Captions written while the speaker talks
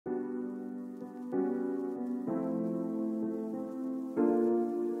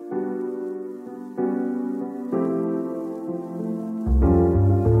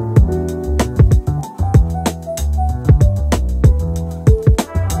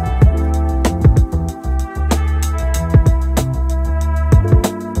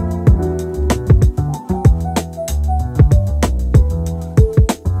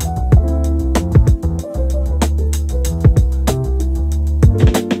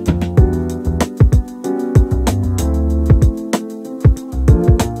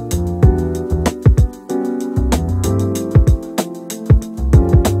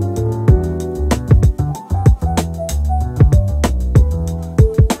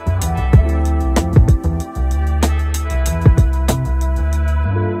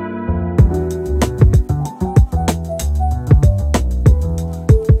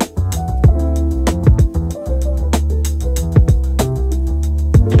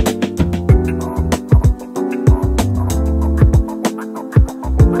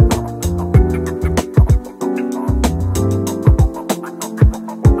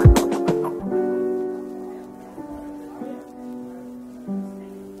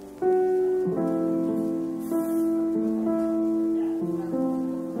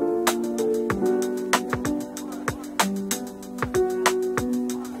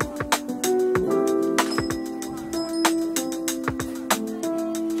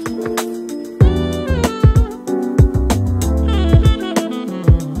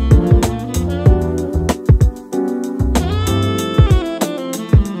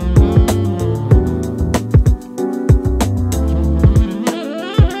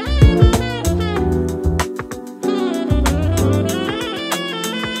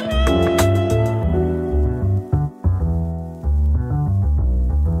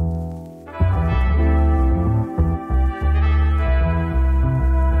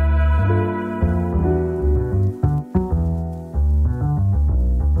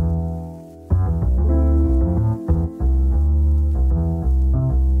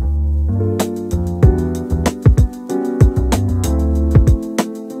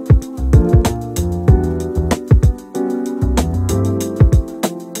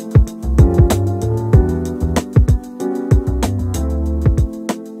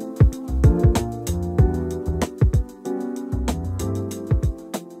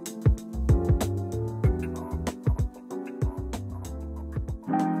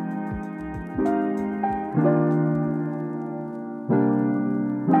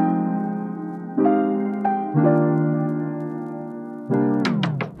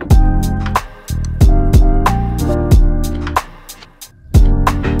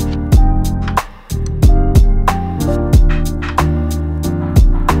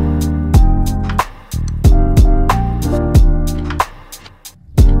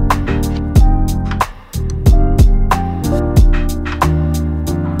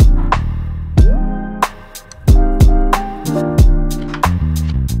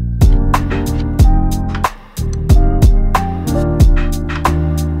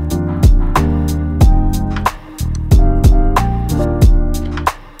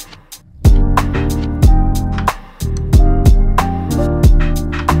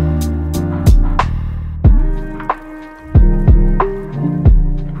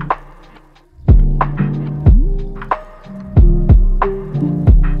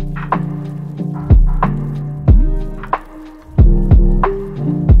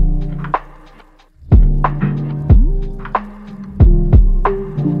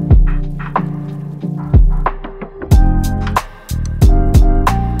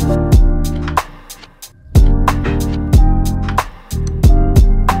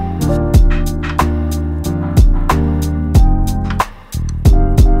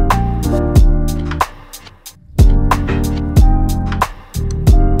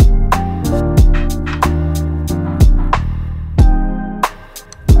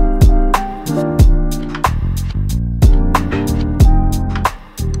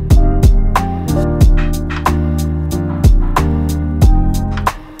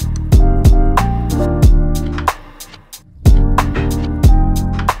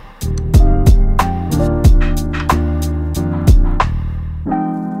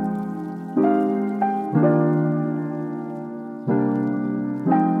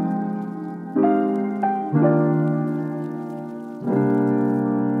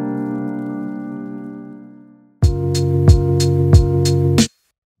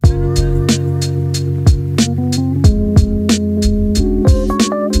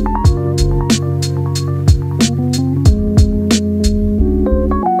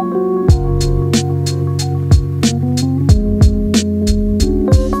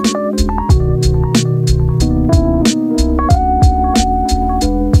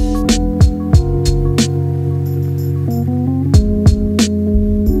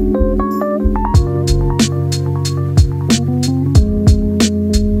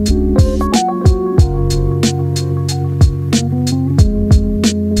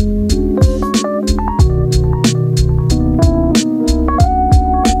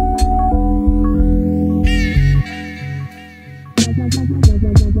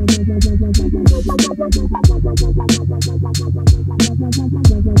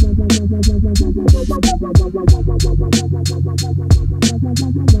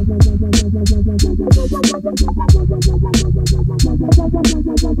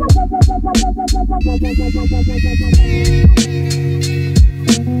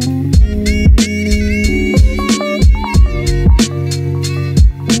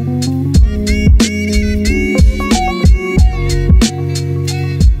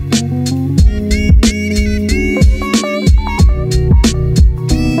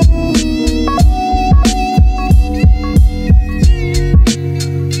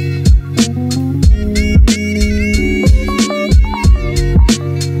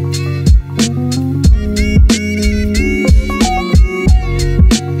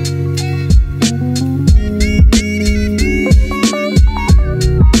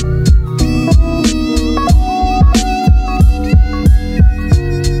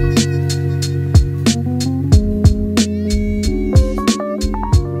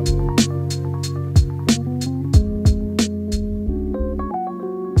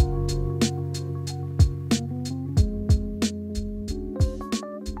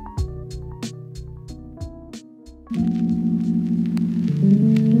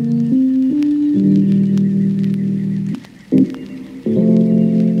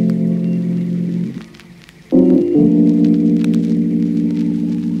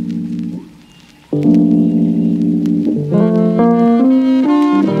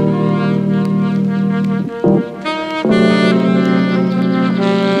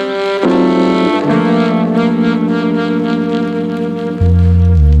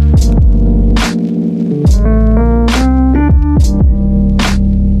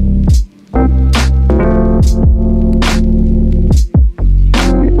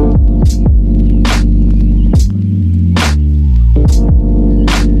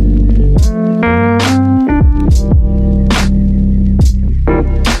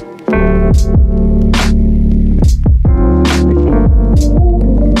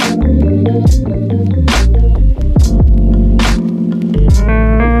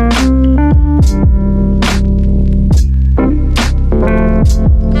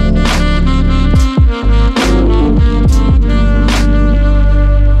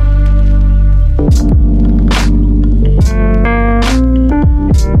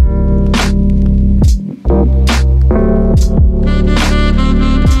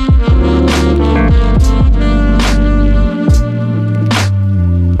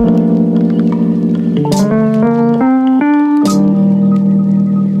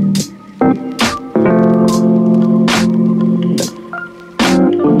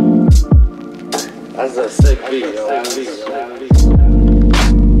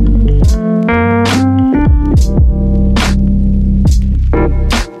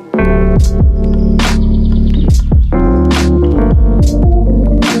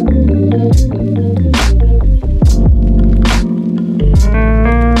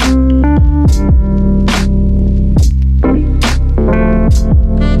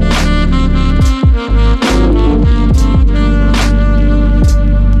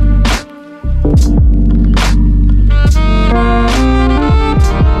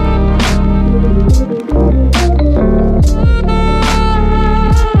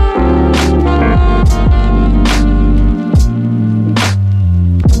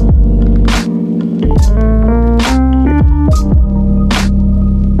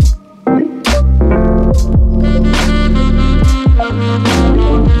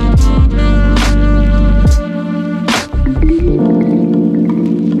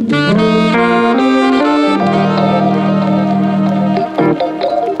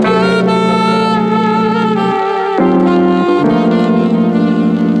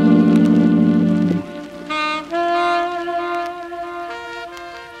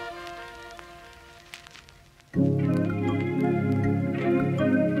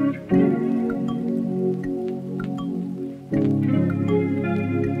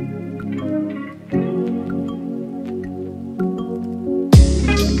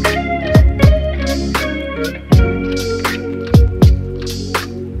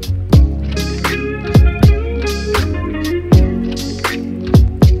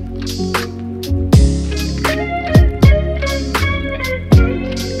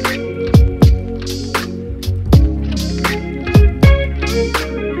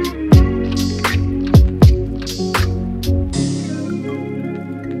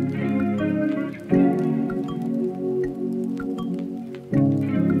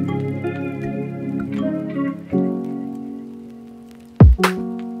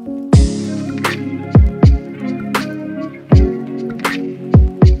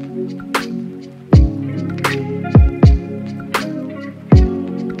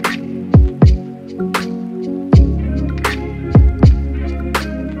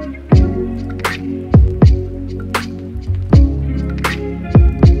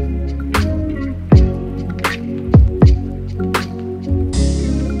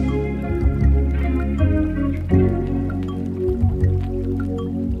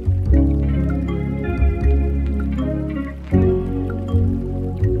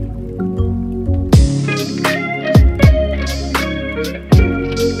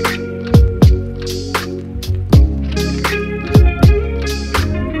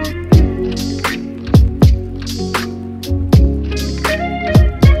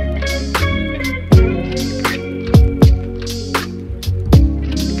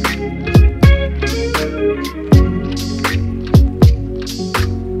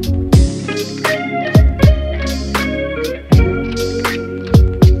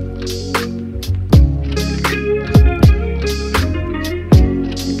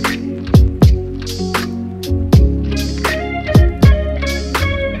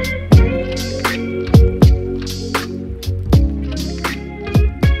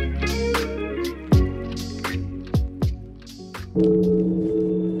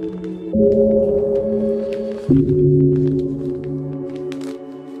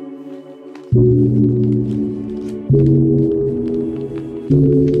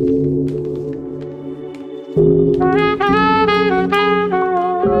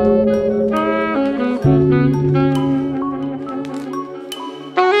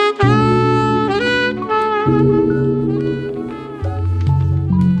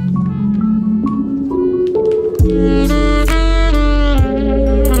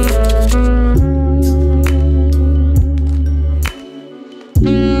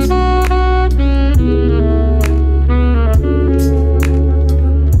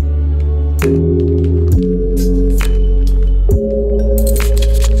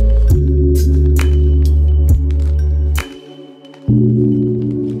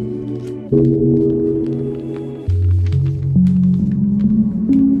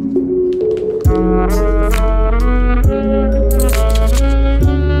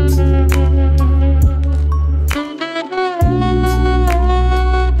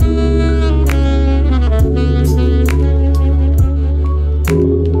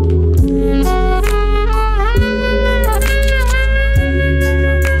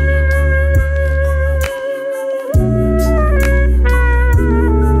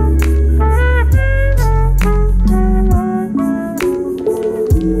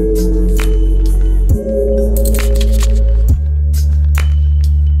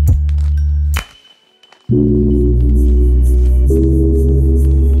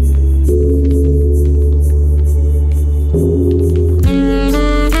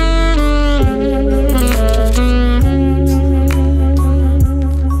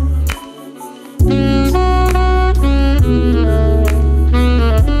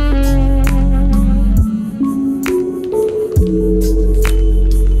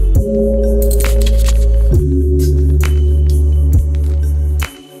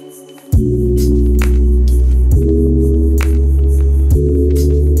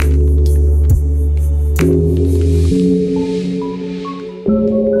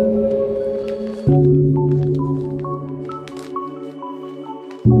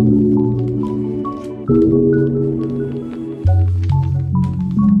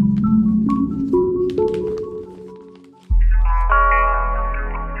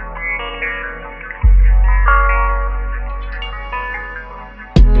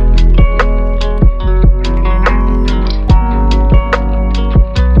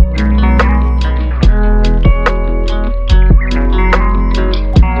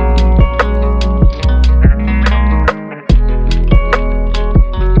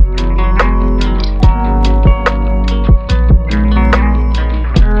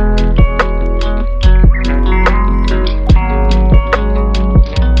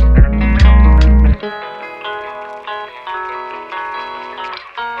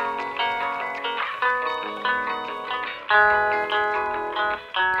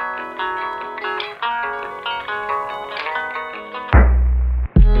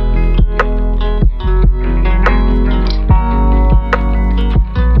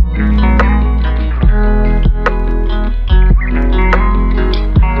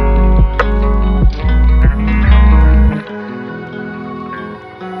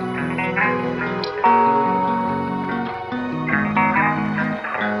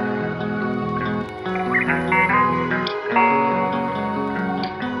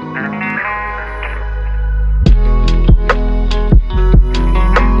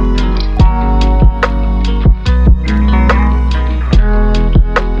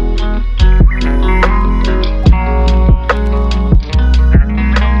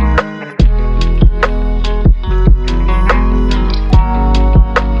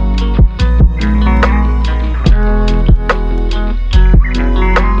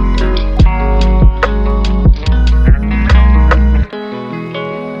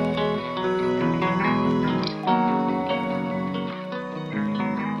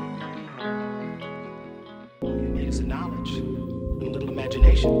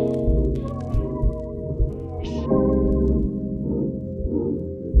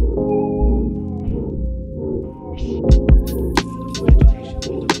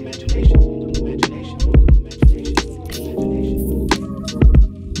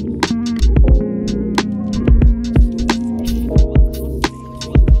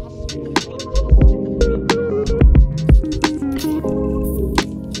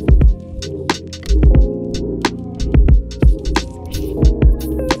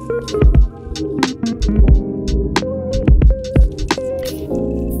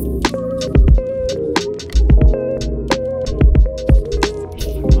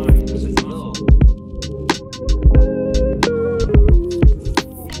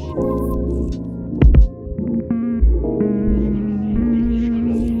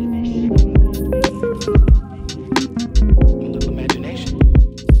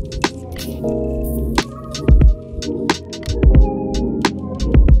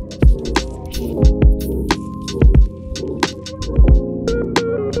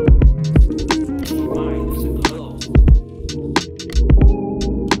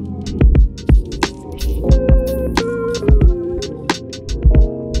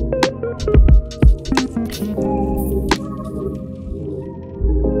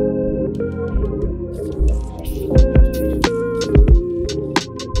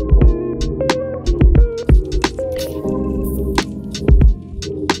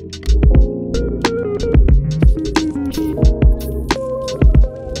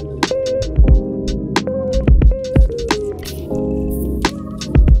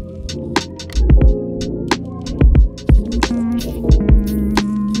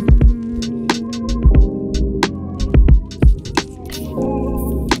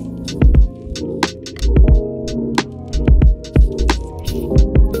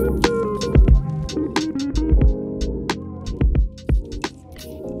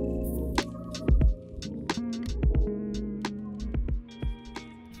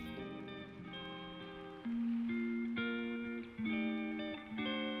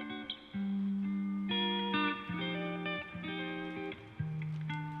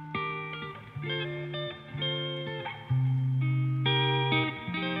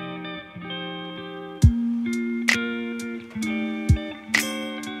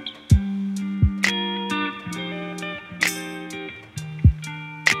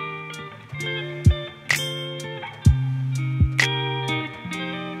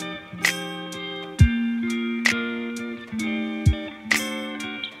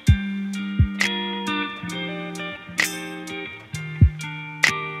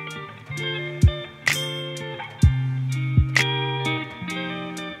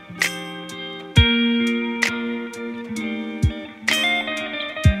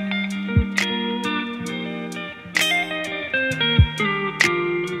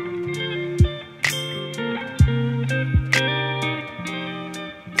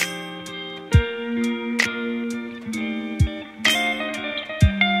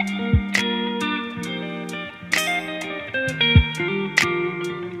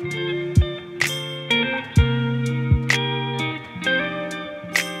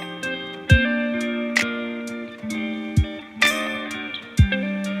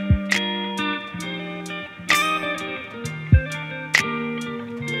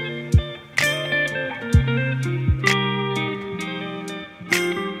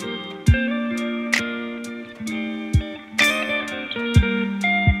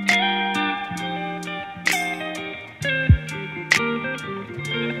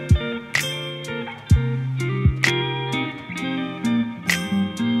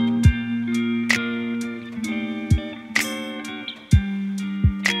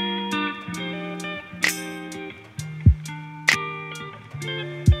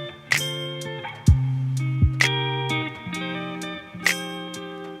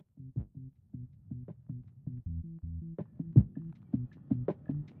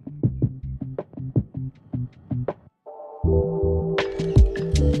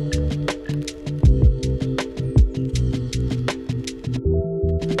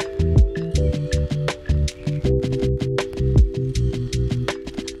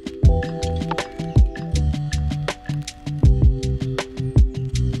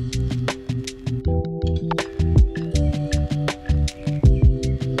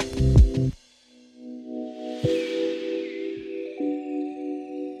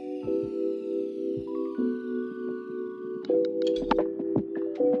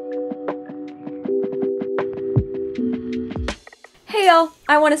y'all,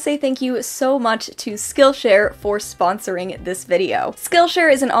 I want to say thank you so much to Skillshare for sponsoring this video. Skillshare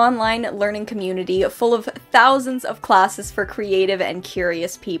is an online learning community full of thousands of classes for creative and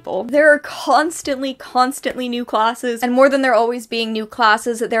curious people. There are constantly new classes, and more than there always being new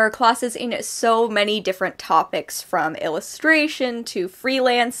classes, there are classes in so many different topics, from illustration to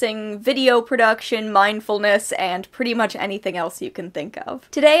freelancing, video production, mindfulness, and pretty much anything else you can think of.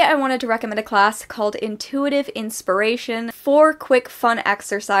 Today I wanted to recommend a class called Intuitive Inspiration: 4 Quick Fun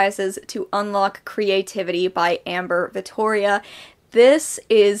Exercises to Unlock Creativity by Amber Vittoria. This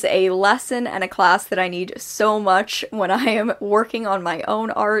is a lesson and a class that I need so much when I am working on my own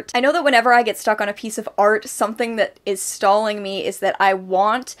art. I know that whenever I get stuck on a piece of art, something that is stalling me is that I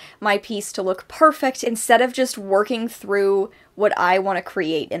want my piece to look perfect instead of just working through what I want to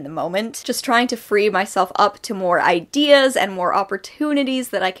create in the moment. Just trying to free myself up to more ideas and more opportunities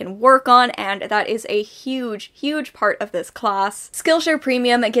that I can work on, and that is a huge part of this class. Skillshare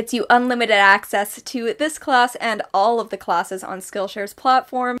Premium gets you unlimited access to this class and all of the classes on Skillshare's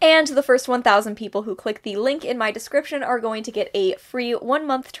platform, and the first 1,000 people who click the link in my description are going to get a free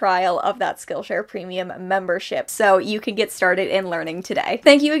 1-month trial of that Skillshare Premium membership, so you can get started in learning today.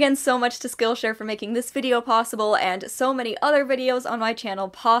 Thank you again so much to Skillshare for making this video possible and so many other videos on my channel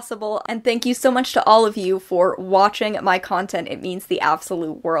possible, and thank you so much to all of you for watching my content. It means the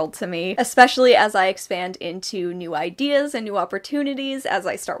absolute world to me, especially as I expand into new ideas and new opportunities, as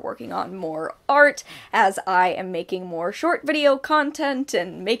I start working on more art, as I am making more short video content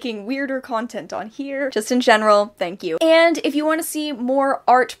and making weirder content on here. Just in general, thank you. And if you want to see more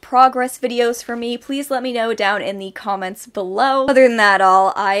art progress videos from me, please let me know down in the comments below. Other than that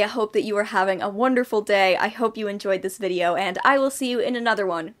all, I hope that you are having a wonderful day. I hope you enjoyed this video, and I will see you in another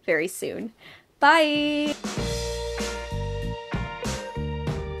one very soon. Bye!